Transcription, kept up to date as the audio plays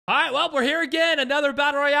All right, well, we're here again. Another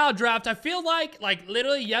Battle Royale draft. I feel like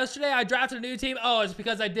literally yesterday I drafted a new team. Oh, it's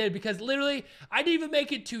because I did. Because literally, I didn't even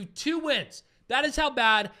make it to 2 wins. That is how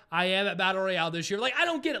bad I am at Battle Royale this year. Like, I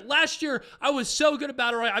don't get it. Last year, I was so good at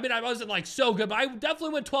Battle Royale. I mean, I wasn't, like, so good. But I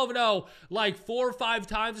definitely went 12-0, like, 4 or 5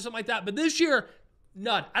 times or something like that. But this year,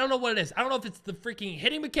 none. I don't know what it is. I don't know if it's the freaking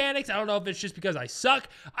hitting mechanics. I don't know if it's just because I suck.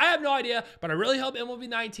 I have no idea, but I really hope MLB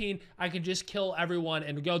 19, I can just kill everyone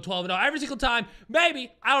and go 12-0 every single time. Maybe.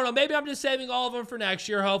 I don't know. Maybe I'm just saving all of them for next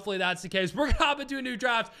year. Hopefully that's the case. We're going to hop into a new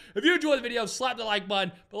draft. If you enjoyed the video, slap the like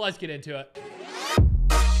button, but let's get into it.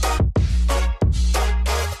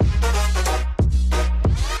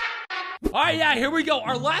 All right, yeah, here we go.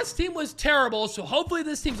 Our last team was terrible, so hopefully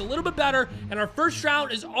this team's a little bit better, and our first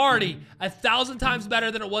round is already 1,000 times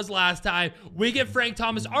better than it was last time. We get Frank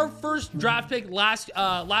Thomas. Our first draft pick last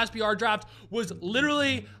BR draft was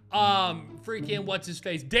literally freaking what's his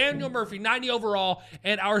face, Daniel Murphy, 90 overall,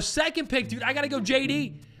 and our second pick, dude, I gotta go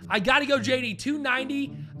JD. I gotta go JD,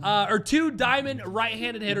 290 or 2 diamond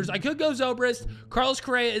right-handed hitters. I could go Zobrist. Carlos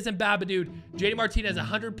Correa isn't bad, but dude, JD Martinez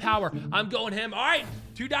 100 power. I'm going him. All right,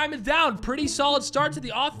 2 diamonds down. Pretty solid start to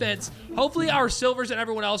the offense. Hopefully our silvers and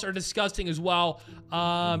everyone else are disgusting as well. Dude,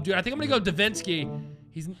 I think I'm gonna go Davinsky.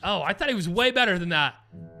 Oh, I thought he was way better than that.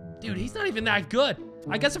 Dude, he's not even that good.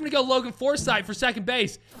 I guess I'm gonna go Logan Forsythe for second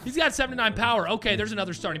base. He's got 79 power. Okay, there's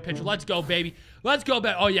another starting pitcher. Let's go, baby. Let's go,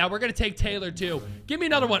 baby. Oh, yeah, we're gonna take Taylor, too. Give me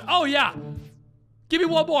another one. Oh, yeah. Give me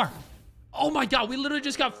one more. Oh, my God. We literally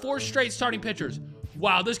just got 4 straight starting pitchers.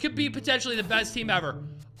 Wow, this could be potentially the best team ever.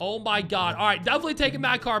 Oh, my God. All right, definitely taking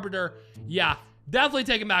Matt Carpenter. Yeah, definitely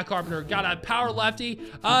taking Matt Carpenter. Got a power lefty.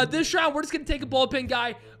 This round, we're just gonna take a bullpen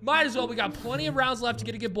guy. Might as well. We got plenty of rounds left to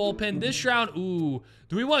get a good bullpen. This round, ooh.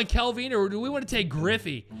 Do we want Kelvin or do we want to take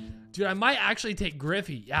Griffey? Dude, I might actually take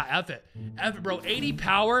Griffey. Yeah, F it. F it, bro. 80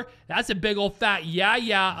 power. That's a big old fat.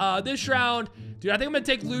 Yeah. This round, dude, I think I'm going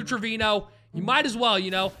to take Lou Trevino. You might as well,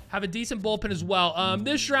 you know, have a decent bullpen as well.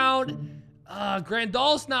 This round,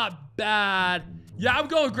 Grandal's not bad. Yeah, I'm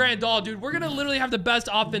going Grandal, dude. We're going to literally have the best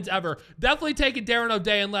offense ever. Definitely taking Darren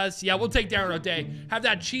O'Day unless, yeah, we'll take Darren O'Day. Have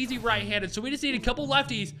that cheesy right-handed. So we just need a couple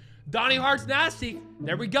lefties. Donnie Hart's nasty.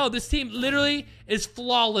 There we go. This team literally is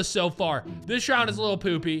flawless so far. This round is a little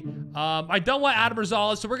poopy. I don't want Adam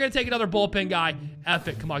Rosales, so we're going to take another bullpen guy. F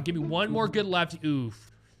it. Come on, give me one more good lefty.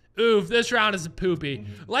 Oof. Oof, this round is poopy.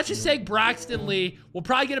 Let's just take Braxton Lee. We'll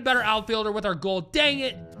probably get a better outfielder with our goal. Dang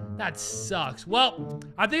it. That sucks. Well,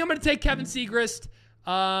 I think I'm going to take Kevin Segrist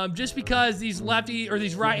just because these lefty or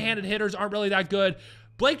these right-handed hitters aren't really that good.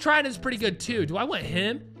 Blake Trinan is pretty good too. Do I want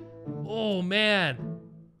him? Oh, man.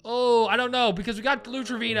 Oh, I don't know, because we got Lou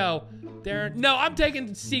Trevino there. No, I'm taking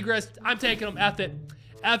Segrist. I'm taking him. F it.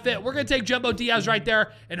 F it. We're going to take Jumbo Diaz right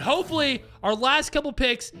there. And hopefully, our last couple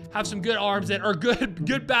picks have some good arms in, or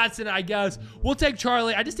good bats in it, I guess. We'll take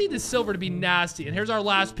Charlie. I just need this silver to be nasty. And here's our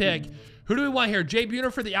last pick. Who do we want here? Jay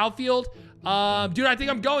Buhner for the outfield? Dude, I think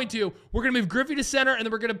I'm going to. We're going to move Griffey to center, and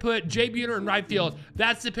then we're going to put Jay Buhner in right field.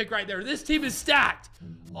 That's the pick right there. This team is stacked.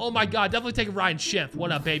 Oh, my God. Definitely taking Ryan Schimpf.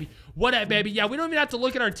 What up, baby? What up, baby? Yeah, we don't even have to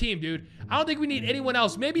look at our team, dude. I don't think we need anyone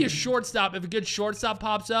else. Maybe a shortstop if a good shortstop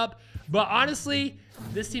pops up. But honestly,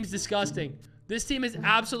 this team's disgusting. This team is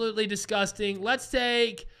absolutely disgusting. Let's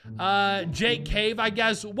take Jake Cave, I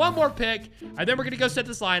guess. One more pick, and then we're going to go set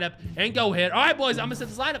this lineup and go hit. All right, boys, I'm going to set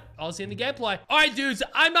this lineup. I'll see you in the gameplay. All right, dudes,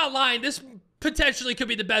 I'm not lying. This potentially could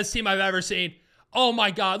be the best team I've ever seen. Oh,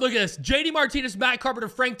 my God. Look at this. JD Martinez, Matt Carpenter,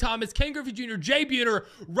 Frank Thomas, Ken Griffey Jr., Jay Buhner,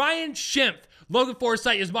 Ryan Schimpf, Logan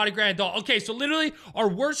Forsythe, Yasmani Grandal. Okay, so literally our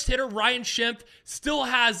worst hitter, Ryan Schimpf, still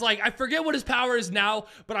has, like, I forget what his power is now,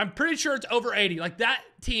 but I'm pretty sure it's over 80. Like, that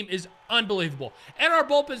team is unbelievable. And our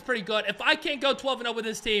bullpen's pretty good. If I can't go 12-0 with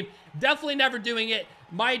this team, definitely never doing it.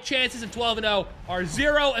 My chances of 12-0 are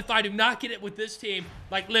 0 if I do not get it with this team.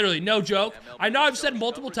 Like, literally, no joke. I know I've said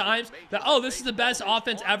multiple times that, oh, this is the best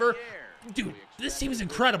offense ever. Dude, this team is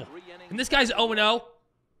incredible. And this guy's 0-0.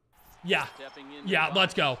 Yeah,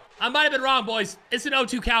 let's go. I might have been wrong, boys. It's an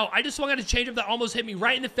 0-2 count. I just swung at a changeup that almost hit me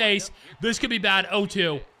right in the face. This could be bad.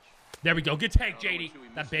 0-2. There we go. Good take, JD.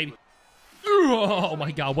 That baby. Oh,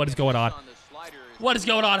 my God. What is going on? What is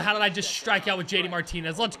going on? How did I just strike out with JD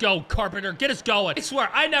Martinez? Let's go, Carpenter. Get us going. I swear,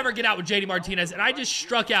 I never get out with JD Martinez, and I just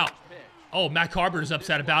struck out. Oh, Matt Carpenter's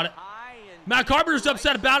upset about it. Matt Carpenter's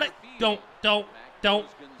upset about it. Don't.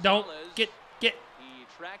 Get. He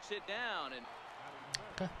tracks it down and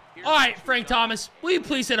okay. All right, Frank Thomas, will you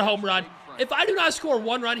please hit a home run? If I do not score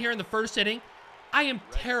 1 run here in the first inning, I am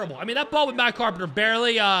terrible. I mean, that ball with Matt Carpenter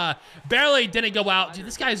barely didn't go out. Dude,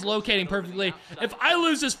 this guy is locating perfectly. If I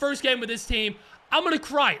lose this first game with this team, I'm going to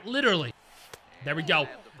cry, literally. There we go.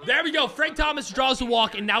 There we go. Frank Thomas draws the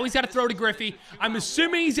walk, and now he's got to throw to Griffey. I'm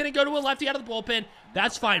assuming he's going to go to a lefty out of the bullpen.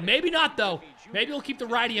 That's fine. Maybe not, though. Maybe he'll keep the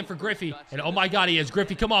righty in for Griffey. And oh, my God, he is.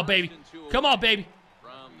 Griffey, come on, baby. Come on, baby.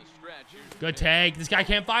 Good tag. This guy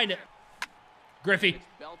can't find it. Griffey.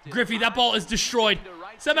 Griffey, that ball is destroyed.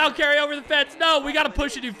 Somehow carry over the fence. No, we got to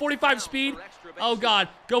push it, dude. 45 speed. Oh, God.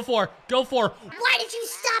 Go for it. Go for it. Why did you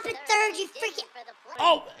stop at third, you freaking...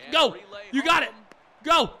 Oh, go. You got it.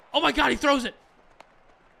 Go. Oh, my God, he throws it.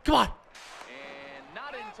 Come on. And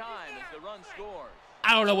not in time as the run scores.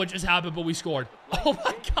 I don't know what just happened, but we scored. Oh,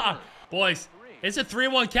 my God. Boys, it's a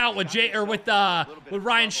 3-1 count with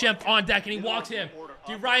Ryan Schimpf on deck, and he walks in.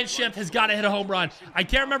 Dude, Ryan Schimpf has got to hit a home run. I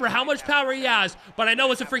can't remember how much power he has, but I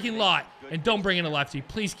know it's a freaking lot. And don't bring in a lefty.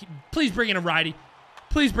 Please bring in a righty.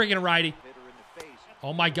 Please bring in a righty.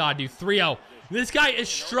 Oh, my God, dude. 3-0. This guy is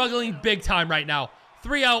struggling big time right now.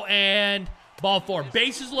 3-0 and ball 4.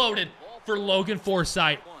 Bases loaded for Logan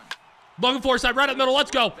Forsythe. Logan Forsythe right up the middle.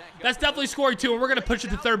 Let's go. That's definitely scoring 2, and we're going to push it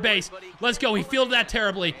to third base. Let's go. He fielded that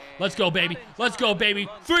terribly. Let's go, baby. Let's go, baby.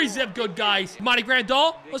 3-zip, good guys. Monty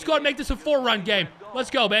Grandal, let's go ahead and make this a 4-run game. Let's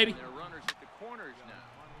go, baby.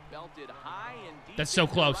 That's so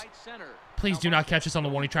close. Please do not catch us on the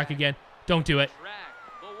warning track again. Don't do it.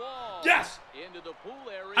 Yes!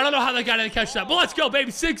 I don't know how that guy didn't catch that, but let's go,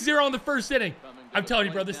 baby. 6-0 in the first inning. I'm telling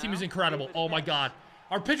you, bro, this team is incredible. Oh, my God.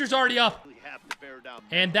 Our pitcher's already up.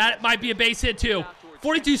 And that might be a base hit, too.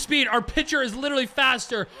 42 speed. Our pitcher is literally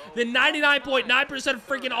faster than 99.9% of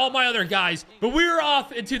freaking all my other guys. But we are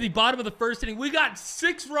off into the bottom of the first inning. We got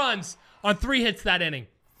 6 runs on 3 hits that inning.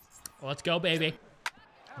 Let's go, baby.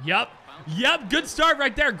 Yep. Good start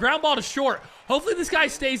right there. Ground ball to short. Hopefully this guy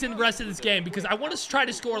stays in the rest of this game because I want to try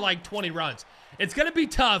to score like 20 runs. It's going to be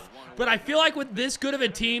tough, but I feel like with this good of a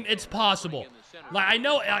team, it's possible. I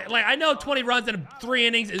know 20 runs in 3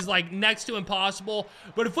 innings is like next to impossible,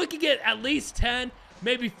 but if we could get at least 10,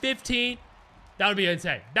 maybe 15, that would be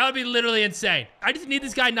insane. That would be literally insane. I just need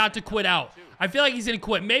this guy not to quit out. I feel like he's going to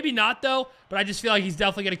quit. Maybe not, though, but I just feel like he's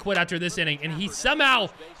definitely going to quit after this inning. And he somehow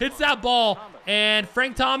hits that ball. And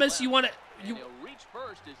Frank Thomas, you want to... They'll reach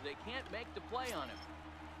first as they can't make the play on him.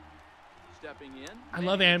 Stepping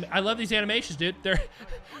in. I love these animations, dude.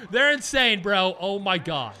 They're insane, bro. Oh, my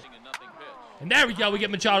God. And there we go. We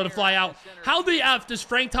get Machado to fly out. How the F does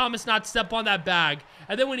Frank Thomas not step on that bag?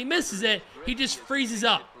 And then when he misses it, he just freezes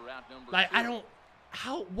up. Like, I don't...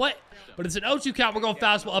 How? What? But it's an 0-2 count. We're going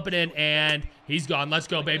fastball up and in, and he's gone. Let's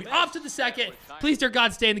go, baby. Off to the second. Please, dear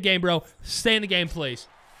God, stay in the game, bro. Stay in the game, please.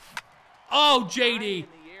 Oh, JD.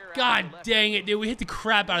 God dang it, dude. We hit the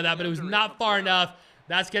crap out of that, but it was not far enough.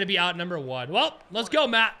 That's going to be out number 1. Well, let's go,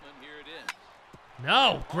 Matt.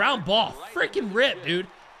 No, ground ball. Freaking rip, dude.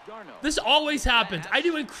 This always happens. I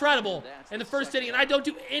do incredible in the first inning, and I don't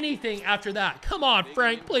do anything after that. Come on,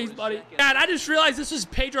 Frank, please, buddy. And I just realized this was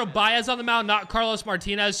Pedro Baez on the mound, not Carlos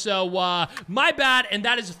Martinez, so my bad, and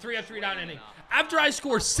that is a 3-up, 3-down inning. After I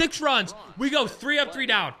score 6 runs, we go 3-up,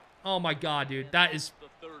 3-down. Oh, my God, dude. That is...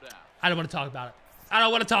 I don't want to talk about it. I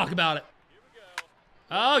don't want to talk about it.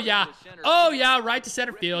 Oh, yeah. Oh, yeah, right to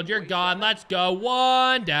center field. You're gone. Let's go.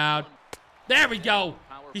 1 down. There we go.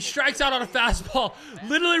 He strikes out on a fastball,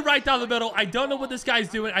 literally right down the middle. I don't know what this guy's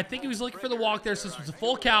doing. I think he was looking for the walk there since it was a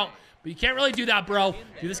full count, but you can't really do that, bro.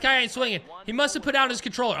 Dude, this guy ain't swinging. He must have put down his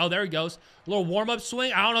controller. Oh, there he goes. A little warm-up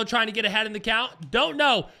swing. I don't know, trying to get ahead in the count. Don't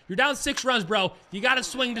know. You're down 6 runs, bro. You got to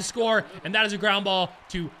swing to score, and that is a ground ball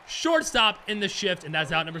to shortstop in the shift, and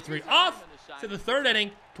that's out number 3. Off to the 3rd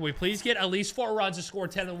inning. Can we please get at least 4 runs to score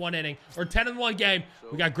 10 in 1 inning, or 10 in 1 game?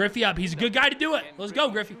 We got Griffey up. He's a good guy to do it. Let's go,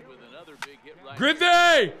 Griffey.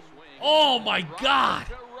 Griffey! Oh, my God.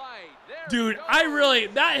 Dude,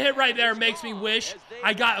 that hit right there makes me wish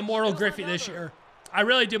I got Immortal Griffey this year. I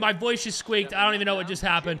really do. My voice just squeaked. I don't even know what just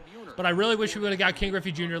happened. But I really wish we would have got King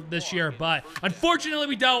Griffey Jr. this year. But unfortunately,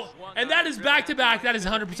 we don't. And that is back-to-back. That is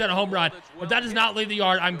 100% a home run. If that does not leave the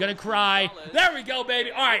yard, I'm going to cry. There we go,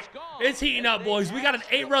 baby. All right. It's heating up, boys. We got an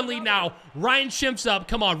 8-run lead now. Ryan Schimpf's up.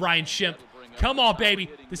 Come on, Ryan Schimpf. Come on, baby.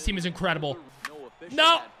 This team is incredible.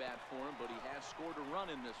 No.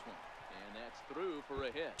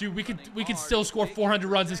 Dude, we could still score 400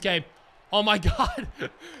 runs this game. Oh, my God.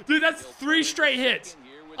 Dude, that's 3 straight hits.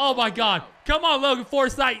 Oh, my God. Come on, Logan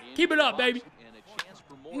Forsythe. Keep it up, baby.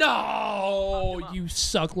 No. You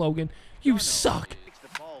suck, Logan. You suck.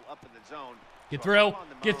 Get through.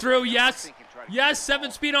 Get through. Yes. Yes,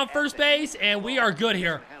 7 speed on first base, and we are good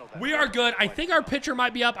here. We are good. I think our pitcher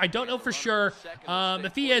might be up. I don't know for sure.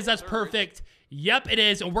 If he is, that's perfect. Yep, it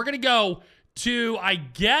is. And we're going to go to, I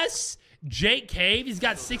guess, Jake Cave. He's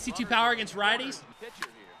got 62 power against righties.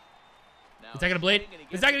 Is that going to bleed?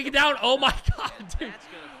 Is that going to get down? Oh, my God, dude.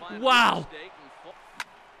 Wow.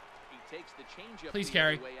 Please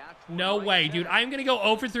carry. No way, dude. I'm going to go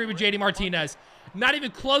 0 for 3 with JD Martinez. Not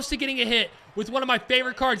even close to getting a hit with one of my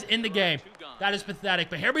favorite cards in the game. That is pathetic,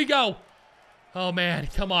 but here we go. Oh, man.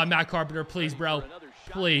 Come on, Matt Carpenter. Please, bro.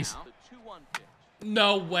 Please.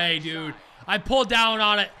 No way, dude. I pulled down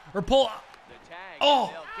on it. Or pull...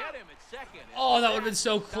 Oh. Oh, that would have been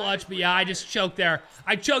so clutch. But yeah, I just choked there.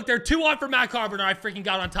 I choked there. 2-1 for Matt Carpenter. I freaking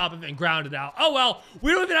got on top of it and grounded out. Oh, well.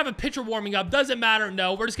 We don't even have a pitcher warming up. Doesn't matter.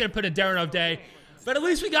 No, we're just going to put in Darren O'Day. But at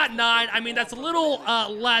least we got 9. I mean, that's a little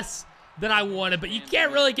less than I wanted. But you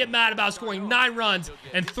can't really get mad about scoring 9 runs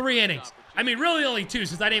in 3 innings. I mean, really only 2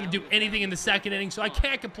 since I didn't even do anything in the 2nd inning. So I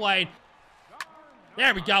can't complain.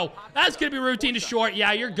 There we go. That's going to be routine to short.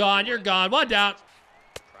 Yeah, you're gone. You're gone. 1 down.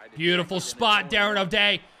 Beautiful spot, Darren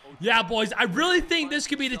O'Day. Yeah, boys, I really think this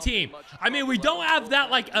could be the team. I mean, we don't have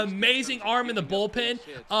that, like, amazing arm in the bullpen.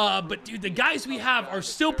 But, dude, the guys we have are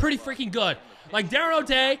still pretty freaking good. Like, Darren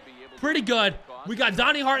O'Day, pretty good. We got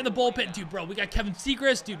Donnie Hart in the bullpen. Dude, bro, we got Kevin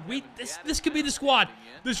Seacrest. Dude, this could be the squad.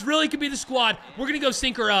 This really could be the squad. We're going to go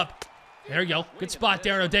sinker up. There you go. Good spot,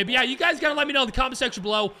 Darren O'Day. But yeah, you guys got to let me know in the comment section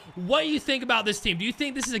below what you think about this team. Do you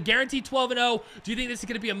think this is a guaranteed 12-0? Do you think this is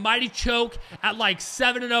going to be a mighty choke at like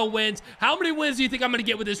 7-0 wins? How many wins do you think I'm going to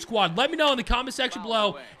get with this squad? Let me know in the comment section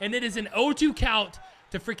below. And it is an 0-2 count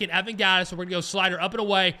to freaking Evan Gaddis. So we're going to go slider up and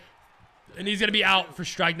away. And he's going to be out for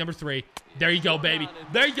strike number 3. There you go, baby.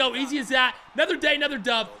 There you go. Easy as that. Another day, another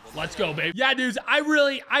dub. Let's go, baby. Yeah, dudes, I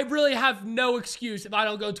really have no excuse if I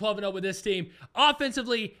don't go 12-0 with this team.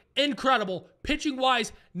 Offensively, incredible.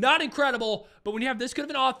 Pitching-wise, not incredible. But when you have this good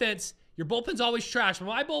of an offense, your bullpen's always trash. But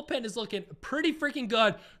my bullpen is looking pretty freaking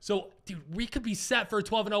good. So, dude, we could be set for a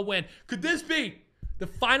 12-0 win. Could this be the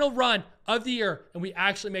final run of the year and we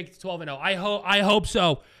actually make it to 12-0? I hope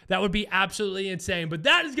so. That would be absolutely insane. But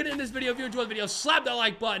that is going to end this video. If you enjoyed the video, slap that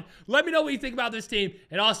like button. Let me know what you think about this team,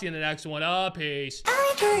 and I'll see you in the next one. Peace.